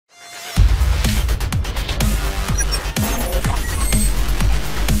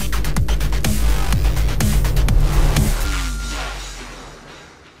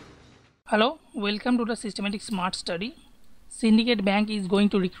Hello, welcome to the Systematic Smart Study. Syndicate Bank is going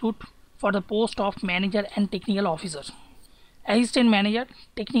to recruit for the post of Manager and Technical Officer. Assistant Manager,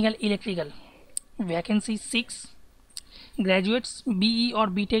 Technical Electrical. Vacancy 6. Graduates BE or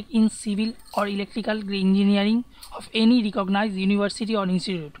BTech in Civil or Electrical Engineering of any recognized university or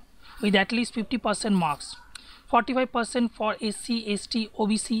institute with at least 50% marks. 45% for SC, ST,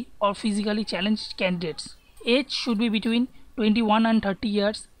 OBC or physically challenged candidates. Age should be between 21 and 30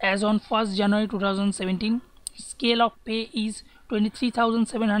 years as on 1st January 2017. Scale of pay is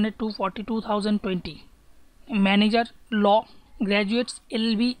 23,700 to 42,020. Manager Law. Graduates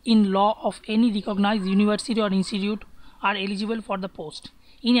LLB in Law of any recognized university or institute are eligible for the post.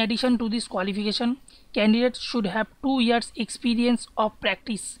 In addition to this qualification, candidates should have 2 years experience of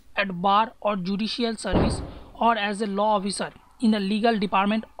practice at bar or judicial service or as a law officer in the legal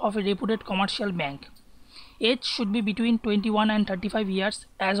department of a reputed commercial bank. Age should be between 21 and 35 years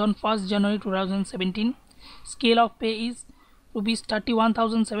as on 1st January 2017. Scale of pay is Rs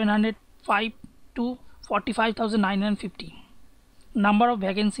 31,705 to 45,950. Number of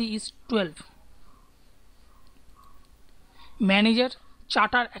vacancy is 12. Manager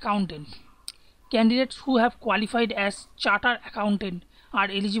Chartered Accountant. Candidates who have qualified as Chartered Accountant are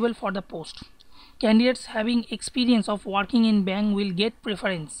eligible for the post. Candidates having experience of working in bank will get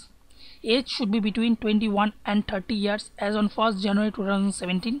preference. Age should be between 21 and 30 years as on 1st January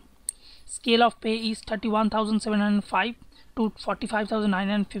 2017. Scale of pay is 31,705 to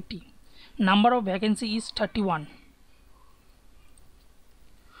 45,950. Number of vacancy is 31.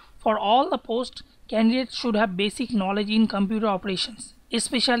 For all the posts, candidates should have basic knowledge in computer operations,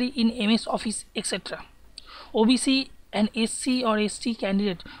 especially in MS Office, etc. OBC and SC or ST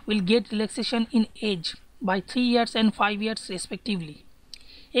candidate will get relaxation in age by 3 years and 5 years respectively.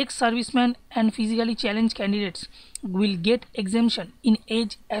 Ex-servicemen and physically challenged candidates will get exemption in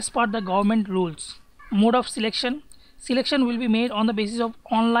age as per the government rules. Mode of selection. Selection will be made on the basis of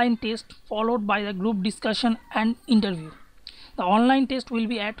online test followed by the group discussion and interview. The online test will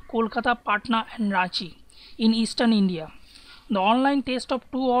be at KOLKATA, PATNA and RANCHI in Eastern India. The online test of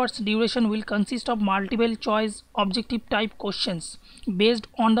 2 hours duration will consist of multiple choice objective type questions based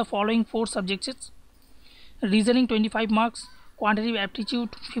on the following 4 subjects: reasoning 25 marks, quantitative aptitude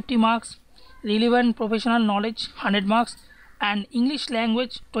 50 marks, relevant professional knowledge 100 marks and English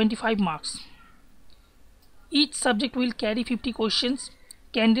language 25 marks. Each subject will carry 50 questions.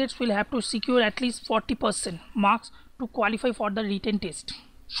 Candidates will have to secure at least 40% marks to qualify for the written test.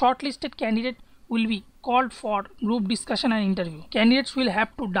 Shortlisted candidate will be called for group discussion and interview. Candidates will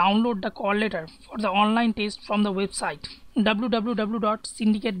have to download the call letter for the online test from the website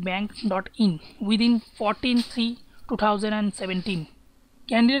www.syndicatebank.in within 14/3/2017.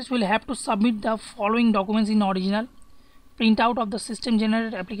 Candidates will have to submit the following documents in original: printout of the system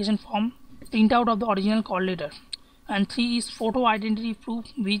generated application form, printout of the original call letter, and 3 is photo identity proof,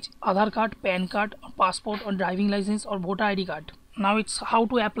 which Aadhaar card, PAN card, or passport or driving license or voter ID card. Now it's how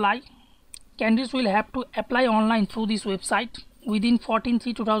to apply. Candidates will have to apply online through this website within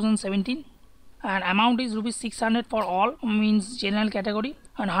 14/3/2017, and amount is Rs 600 for all, means general category,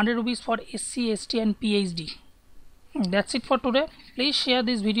 and 100 rupees for SC, ST and PhD. That's it for today. Please share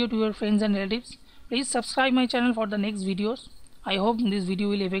this video to your friends and relatives. Please subscribe my channel for the next videos. I hope this video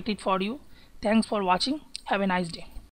will effect it for you. Thanks for watching. Have a nice day.